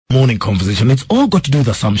morning conversation. It's all got to do with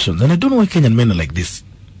assumptions. And I don't know why Kenyan men are like this.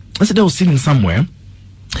 I said I was sitting somewhere,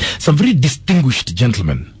 some very distinguished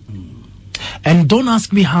gentlemen. And don't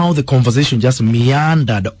ask me how the conversation just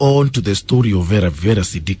meandered on to the story of Vera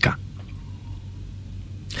Sidika.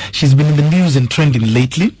 She's been in the news and trending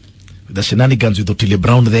lately. The shenanigans with Otile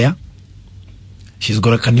Brown there. She's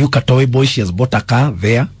got a Kanyuka toy boy. She has bought a car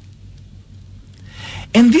there.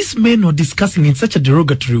 And these men were discussing in such a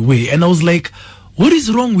derogatory way. And I was like, what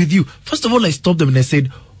is wrong with you? First of all, I stopped them and I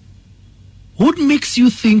said, what makes you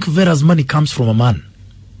think Vera's money comes from a man?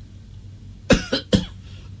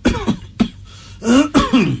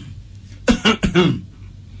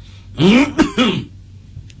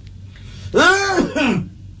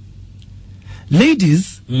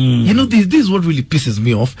 Ladies, you know, this is what really pisses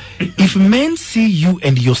me off. If men see you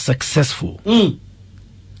and you're successful,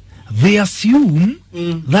 they assume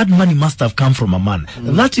that money must have come from a man.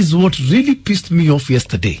 That is what really pissed me off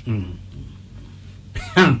yesterday.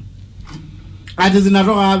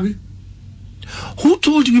 Who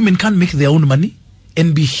told you women can't make their own money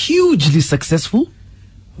and be hugely successful?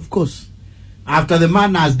 Of course. After the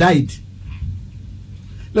man has died.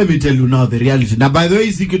 Let me tell you now the reality. Now, by the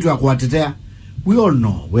way, we all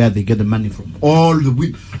know where they get the money from. All the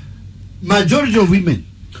women. Majority of women.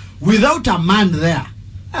 Without a man there.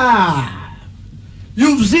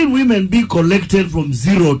 You've seen women be collected from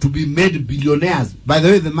zero to be made billionaires. By the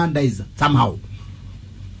way, the man dies somehow.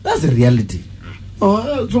 That's the reality.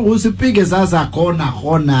 Oh, so who's the biggest as a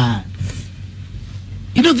corner?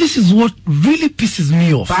 You know, this is what really pisses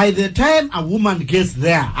me off. By the time a woman gets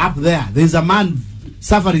there, up there's a man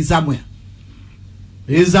suffering somewhere.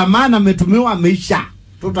 There's a man ametumiwa maisha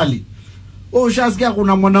totally. Oh, shasikia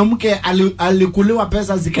kuna mwanamke alikuliwa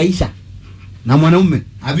pesa zikaisha na mwanaume.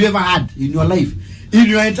 Have you ever had in your life? In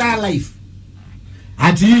your entire life?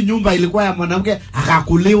 Ati hii nyumba ilikuwa ya mwanamke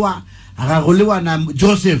akakuliwa na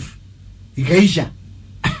Joseph ikaisha.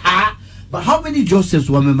 But how many Josephs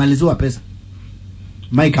wamemaliziwa pesa?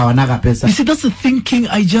 You see, that's the thinking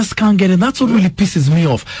I just can't get, and that's what really pisses me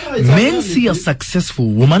off. Men see a successful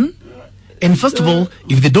woman, and first of all,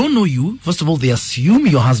 if they don't know you, first of all, they assume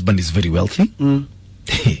your husband is very wealthy.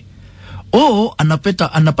 Or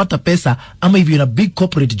anapata pesa, ama if you're in a big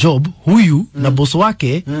corporate job, huyu na boss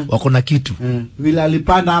wake wako na kitu. Vile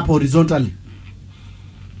alipanda hapo horizontally.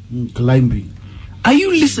 Climbing. Are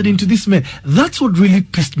you listening to this man? That's what really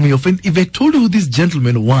pissed me off. And if I told you who these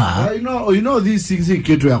gentlemen were, you know these things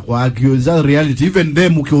kitu ya kuargue is that reality. Even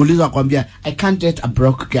them ukiuliza kwambia I can't date a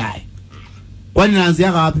broke guy. Kwani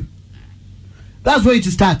naanzia wapi? That's where it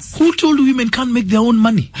starts. Who told you women can't make their own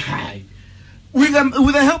money? With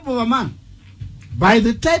the help of a man. By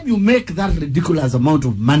the time you make that ridiculous amount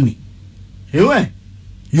of money,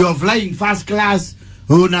 you're flying first class.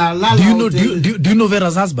 Do you know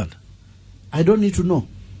Vera's husband? I don't need to know.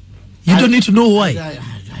 You don't need to know why?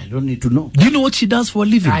 I don't need to know. Do you know what she does for a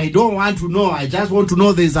living? I don't want to know. I just want to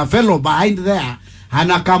know there's a fellow behind there.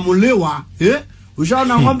 Anakamulewa.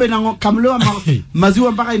 Ushaona ngombe na kamulewa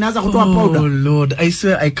maziwa mpaka inaanza kutoa powder. Oh Lord, I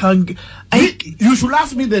swear I can't. You should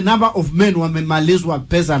ask me the number of men wamemalizwa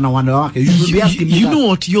pesa na wanawake. You should be asking me. You know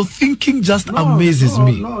what? Your thinking just amazes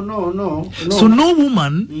me. No. So no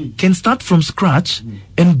woman can start from scratch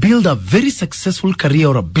and build a very successful career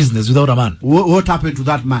or a business without a man. What happened to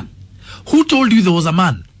that man? Who told you there was a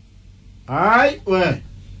man?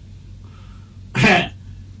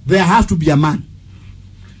 There has to be a man.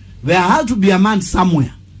 There has to be a man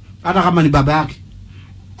somewhere. Hata kama ni baba yake.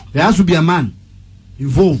 There has to be a man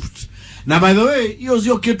involved. Now, by the way, here's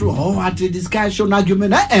your kid to at a discussion,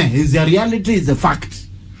 argument. It's a reality, it's a fact.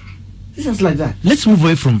 It's just like that. Let's move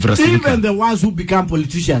away from Vera Sidika. Even the ones who become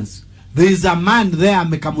politicians, there is a man there,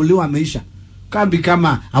 amekamuliwa maisha. Can't become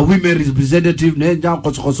a women representative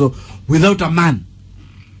without a man.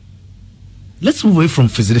 Let's move away from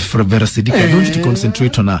Vera Sidika. I want you to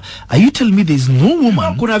concentrate on her. Are you telling me there's no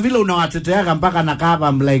woman? Kuna vile unawatetea mpaka nakaba.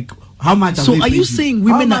 I'm like, how much? So are you saying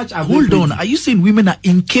women are? Hold on. Are you saying women are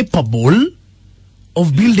incapable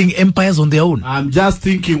of building empires on their own? I'm just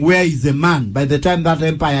thinking, where is the man by the time that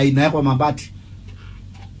empire inaekwa mabati?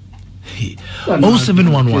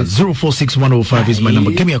 0711 046105 is my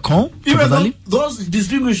number. Give me a call. Even those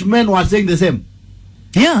distinguished men were saying the same.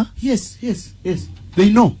 Yeah. Yes.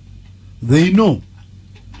 They know.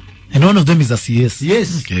 And one of them is a CS.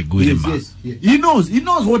 Yes. Okay, good. Yes. He knows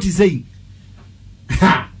what he's saying.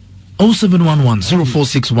 0711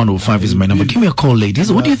 046105 is my number. Give me a call,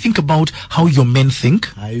 ladies. What do you think about how your men think?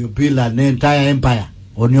 You build an entire empire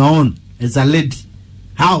on your own as a lady.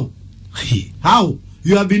 How? How?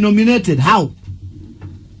 You have been nominated. How?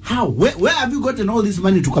 Where have you gotten all this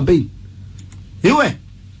money to campaign? Anyway,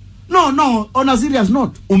 No, on a serious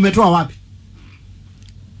note, umetoa wapi?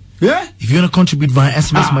 Yeah? If you want to contribute via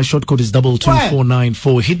SMS, my short code is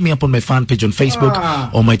 22494. Hit me up on my fan page on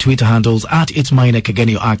Facebook or my Twitter handles at It's Maina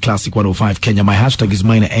Kageni or at Classic 105 Kenya. My hashtag is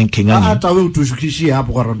Maina N Kingani. Hata wewe utushukishie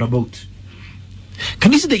hapo kwa roundabout.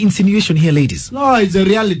 Can you see the insinuation here, ladies? No, it's a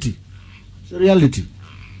reality. It's a reality.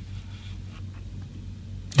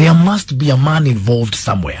 There must be a man involved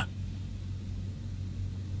somewhere.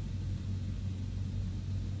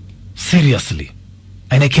 Seriously.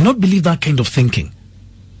 And I cannot believe that kind of thinking.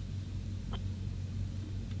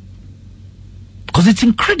 Because it's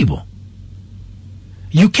incredible.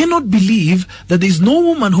 You cannot believe that there is no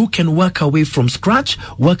woman who can work her way from scratch,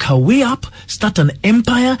 work her way up, start an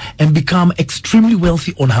empire, and become extremely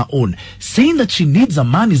wealthy on her own. Saying that she needs a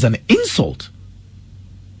man is an insult.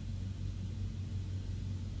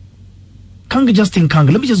 Kanga Justin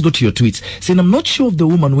Kanga, let me just go to your tweets. Saying, I'm not sure of the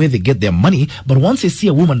woman where they get their money, but once I see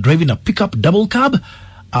a woman driving a pickup double cab,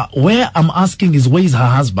 where I'm asking is, where is her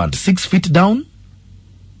husband? 6 feet down?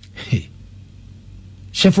 Hey.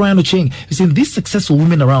 Chef Ryan Ocheng is saying these successful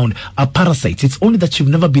women around are parasites. It's only that you've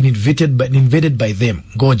never been invaded by them.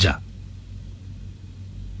 Goja.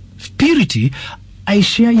 Purity, I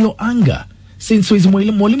share your anger. Saying, so is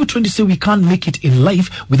Mwalimu trying to say we can't make it in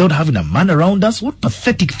life without having a man around us? What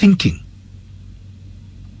pathetic thinking.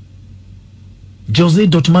 Jose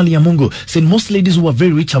Dotmali Yamungo saying most ladies who are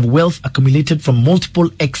very rich have wealth accumulated from multiple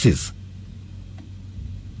exes.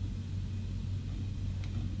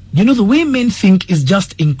 You know, the way men think is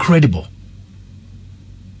just incredible.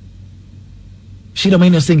 Shida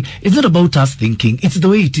Maina saying, it's not about us thinking, it's the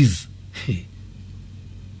way it is. Hey.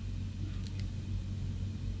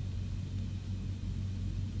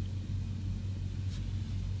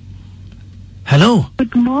 Hello?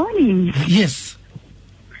 Good morning. Yes.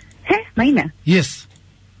 Hey, Maina. Yes.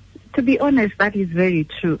 To be honest, that is very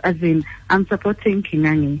true. As in, I'm supporting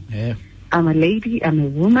Kingani. Yeah. I'm a lady, I'm a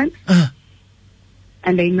woman.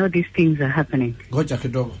 And I know these things are happening. Gocha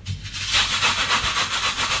kidogo.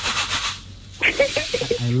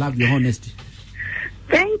 I love your honesty.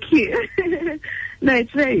 Thank you. No,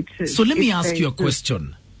 it's very true. So let me ask you a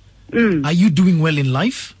question. Are you doing well in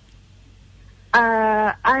life?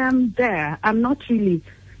 I am there. I'm not really...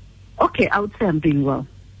 Okay, I would say I'm doing well.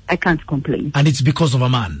 I can't complain. And it's because of a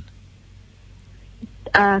man?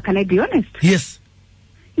 Can I be honest? Yes.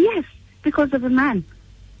 Yes, because of a man.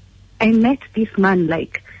 I met this man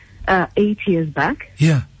like 8 years back.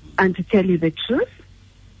 Yeah. And to tell you the truth,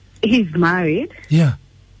 he's married. Yeah.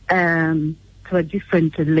 To a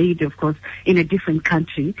different lady, of course, in a different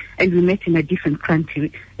country. And we met in a different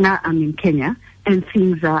country. Now I'm in Kenya. And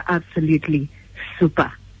things are absolutely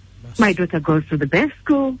super. Yes. My daughter goes to the best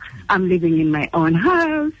school. I'm living in my own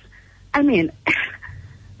house. I mean...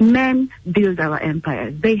 Men build our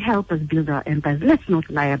empires. They help us build our empires. Let's not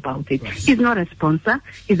lie about it. Yes. He's not a sponsor.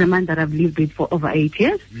 He's a man that I've lived with for over 8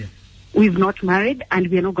 years. Yeah. We've not married, and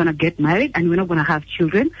we're not going to get married, and we're not going to have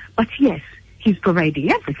children. But yes, he's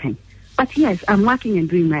providing everything. But yes, I'm working and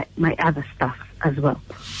doing my other stuff as well.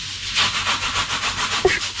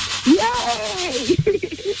 Yay!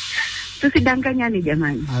 Tusidanganyani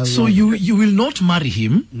jamani. So you will not marry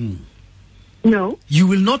him? No. You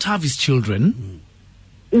will not have his children?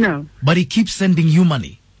 No. But he keeps sending you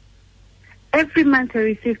money? Every month I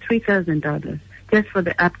receive $3,000 just for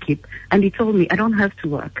the upkeep. And he told me I don't have to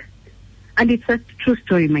work. And it's a true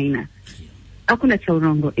story, Maina. Hakuna cha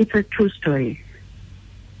urongo. It's a true story.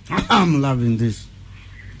 I'm loving this.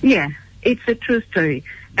 Yeah, it's a true story.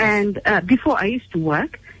 And before I used to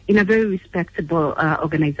work in a very respectable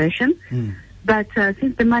organization. But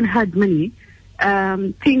since the man had money,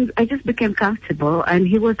 I just became comfortable, and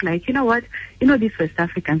he was like, you know what? You know, these West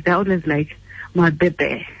Africans, they're always like, my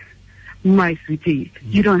baby, my sweetie,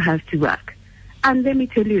 you don't have to work. And let me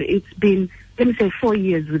tell you, it's been, let me say, 4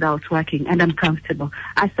 years without working, and I'm comfortable.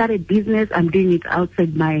 I started business. I'm doing it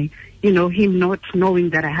outside my, him not knowing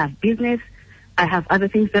that I have business. I have other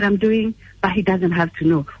things that I'm doing, but he doesn't have to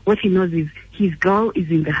know. What he knows is his girl is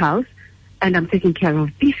in the house, and I'm taking care of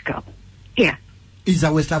this girl. Yeah. He's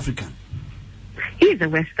a West African. He's a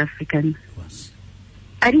West African. Yes.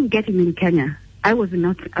 I didn't get him in Kenya. I was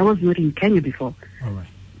not in Kenya before. All right.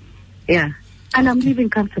 Yeah. And I'm living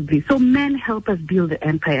comfortably. So men help us build the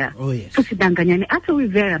empire. Oh, yes. Tusidanganyane. Actually,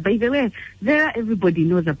 Vera, by the way, Vera, everybody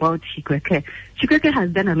knows about Chikweke. Chikweke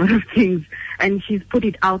has done a lot of things, and she's put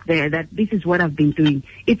it out there that this is what I've been doing.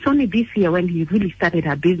 It's only this year when he really started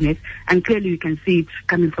her business, and clearly you can see it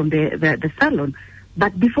coming from the salon.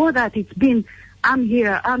 But before that, it's been, I'm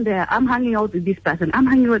here, I'm there, I'm hanging out with this person, I'm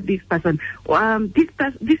hanging out with this person.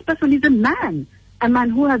 This person is a man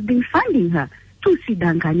who has been funding her.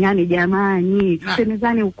 Tusidanganyane jamani,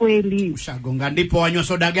 tusemezane ukweli. Ushagonga ndipo wanywa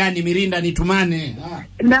soda gani Mirinda nitumane?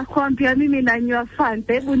 Nakwambia mimi nanywa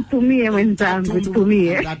Fanta, hebu nitumie mwenzangu,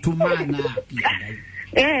 nitumie. Natumana.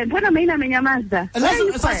 Mbona Maina amenyamaza?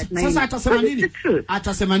 Sasa atasema nini?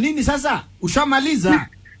 Atasema nini sasa? Ushamaliza?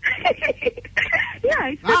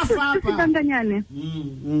 Yeah, tusidanganyane.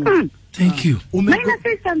 Thank you. Maina,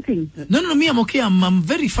 say something. No, me, I'm okay. I'm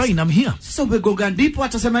very fine. I'm here. Sasa umegonga ndipo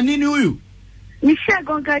atasema nini huyu?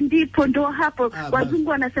 Nishagonga ndipo ndo hapo. Wazungu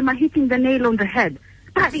wanasema hitting the nail on the head.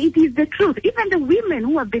 But it is the truth. Even the women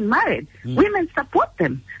who have been married, women support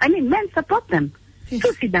them. I mean, men support them.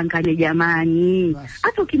 Tusidanganye jamani.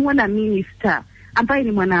 Hata ukimwona minister ambaye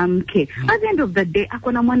ni mwanamke, at the end of the day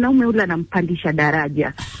akona mwanaume ule anampandisha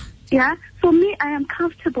daraja. Yeah, for me, I am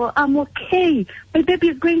comfortable. I'm okay. My baby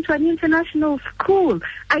is going to an international school.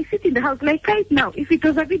 I sit in the house like right now. If it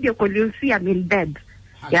was a video call, you'll see I'm in bed.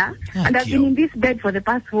 Yeah, and I've been in this bed for the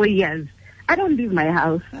past 4 years. I don't leave my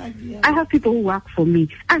house. I have people who work for me,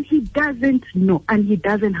 and he doesn't know, and he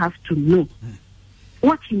doesn't have to know.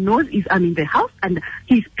 What he knows is I'm in the house, and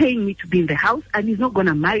he's paying me to be in the house, and he's not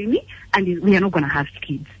gonna marry me, and we are not gonna have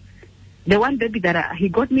kids. The one baby that he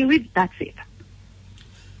got me with, that's it.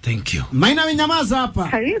 Thank you. Maina amenyamaza hapa.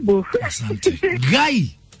 Karibu. Asante.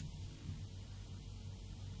 Guy.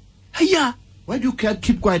 Hiya. Why do you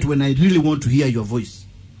keep quiet when I really want to hear your voice?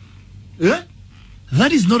 Eh?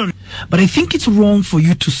 That is not but I think it's wrong for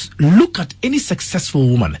you to look at any successful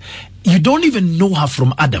woman. You don't even know her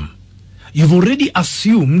from Adam. You've already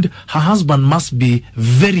assumed her husband must be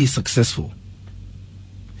very successful.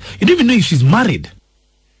 You don't even know if she's married.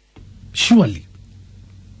 Surely.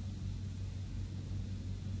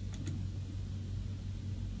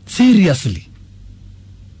 Seriously.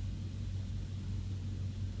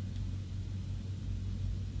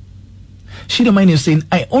 Shida Mine is saying,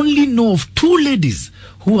 I only know of 2 ladies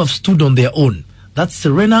who have stood on their own. That's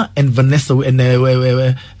Serena and Vanessa and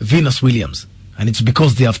Venus Williams. And it's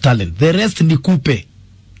because they have talent. The rest ni coupe.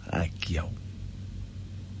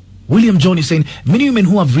 William John is saying, many women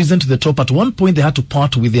who have risen to the top, at one point they had to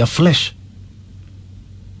part with their flesh.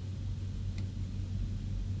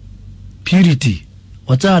 Purity.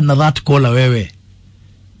 Wacha na that caller wewe.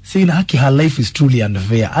 Saying Haki, her life is truly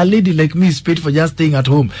unfair. A lady like me is paid for just staying at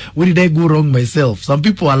home. Where did I go wrong myself? Some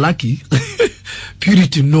people are lucky.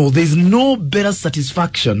 Purity, no. There's no better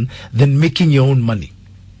satisfaction than making your own money.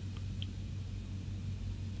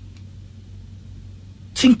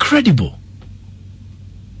 It's incredible.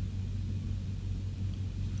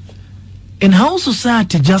 And how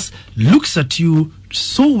society just looks at you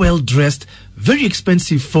so well dressed, very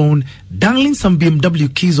expensive phone, dangling some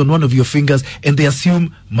BMW keys on one of your fingers, and they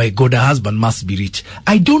assume, my God, her husband must be rich.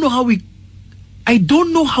 I don't know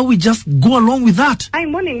how we just go along with that. Hi,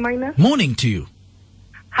 morning, Mina. Morning to you.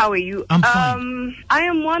 How are you? I'm fine. I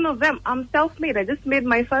am one of them. I'm self-made. I just made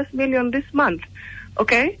my first million this month.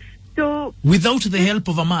 Okay? So... Without the help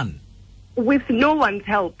of a man? With no one's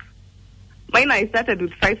help. Mine, I started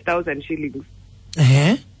with 5,000 shillings.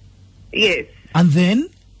 Eh? Yes. And then?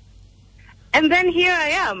 And then here I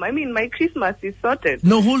am. I mean, my Christmas is sorted.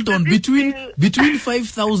 No, hold on. Between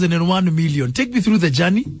 5,000 and 1 million. Take me through the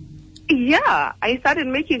journey. Yeah. I started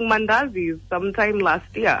making mandazis sometime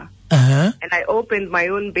last year. Uh-huh. And I opened my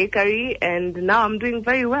own bakery, and now I'm doing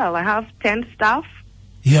very well. I have 10 staff.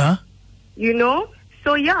 Yeah. You know?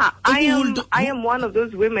 So, yeah, I am one of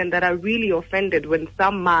those women that are really offended when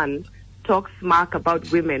some man talks smack about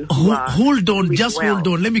women who are hold on, just well. hold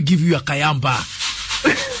on. Let me give you a kayamba.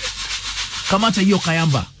 Kamata yo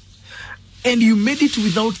kayamba. And you made it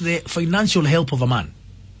without the financial help of a man?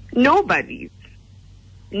 Nobody.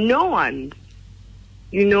 No one.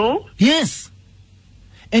 You know? Yes.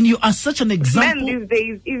 And you are such an example. Men these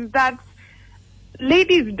days is that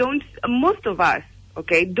ladies don't, most of us,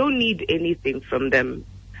 okay, don't need anything from them.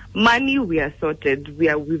 Money, we are sorted.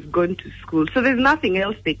 We've gone to school. So there's nothing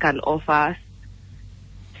else they can offer us.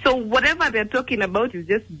 So whatever they're talking about is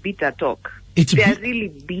just bitter talk. They're really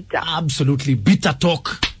bitter. Absolutely. Bitter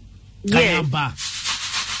talk. Yes. Kayamba.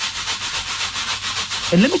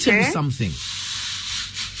 And let me tell you something.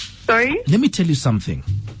 Sorry? Let me tell you something.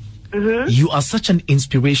 Mm-hmm. You are such an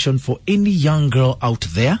inspiration for any young girl out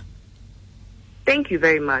there. Thank you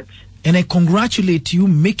very much. And I congratulate you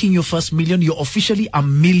making your first million. You're officially a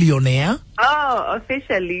millionaire. Oh,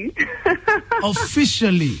 officially.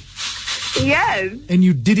 Officially. Yes. And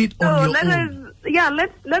you did it on your own.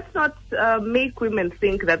 Let's not make women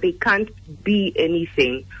think that they can't be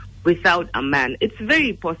anything without a man. It's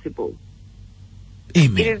very possible.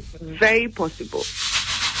 Amen. It is very possible.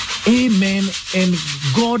 Amen. And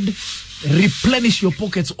God replenish your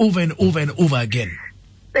pockets over and over and over again.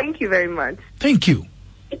 Thank you very much. Thank you.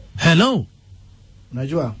 Hello.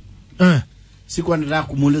 Unajua? Sikuwa nataka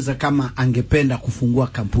kumuuliza kama angependa kufungua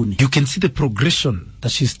kampuni. You can see the progression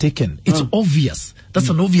that she's taken. It's obvious. That's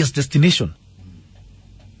an obvious destination.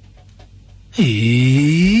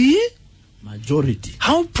 Hey. Majority.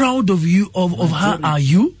 How proud of you of her are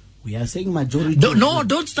you? We are saying majority. No,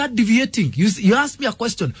 don't start deviating. You asked me a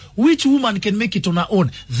question. Which woman can make it on her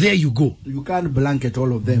own? There you go. You can't blanket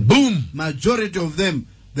all of them. Boom. Majority of them,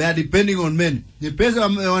 they are depending on men. Ni pesa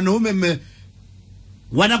wanaume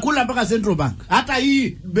wanakula mpaka Central Bank. Hata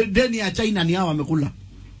hii deni ya China ni hao wamekula.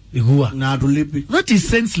 Igua. Na tulipi. That is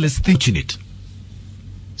senseless thinking it.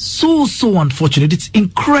 So unfortunate. It's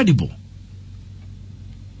incredible.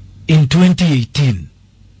 In 2018.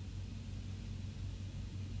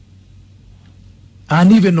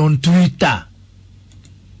 And even on Twitter.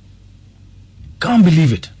 Can't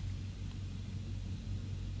believe it.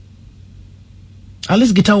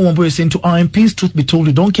 Alice Guitar Wambo is saying to RMPs, truth be told,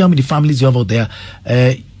 you don't care how many families you have out there.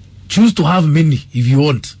 Choose to have many if you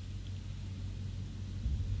want.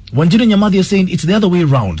 Wanjiro Nyamadi is saying it's the other way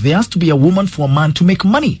around. There has to be a woman for a man to make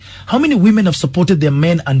money. How many women have supported their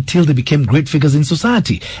men until they became great figures in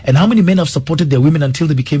society? And how many men have supported their women until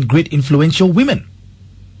they became great influential women?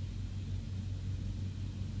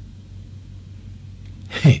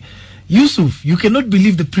 Hey, Yusuf, you cannot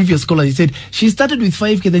believe the previous caller. He said she started with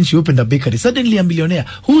 5K, then she opened a bakery. Suddenly a millionaire.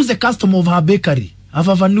 Who's the customer of her bakery?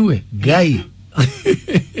 Avavanue. Guy.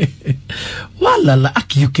 Walala,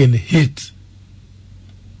 you can hate.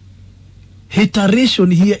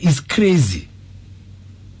 Hateration here is crazy.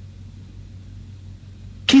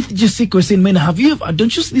 Keith Jessico is saying, man,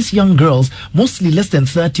 don't you see these young girls, mostly less than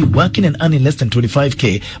 30, working and earning less than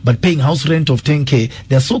 25K, but paying house rent of 10K?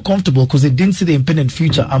 They're so comfortable because they didn't see the impending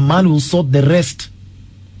future. A man will sort the rest.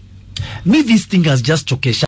 Me, this thing has just chokesha.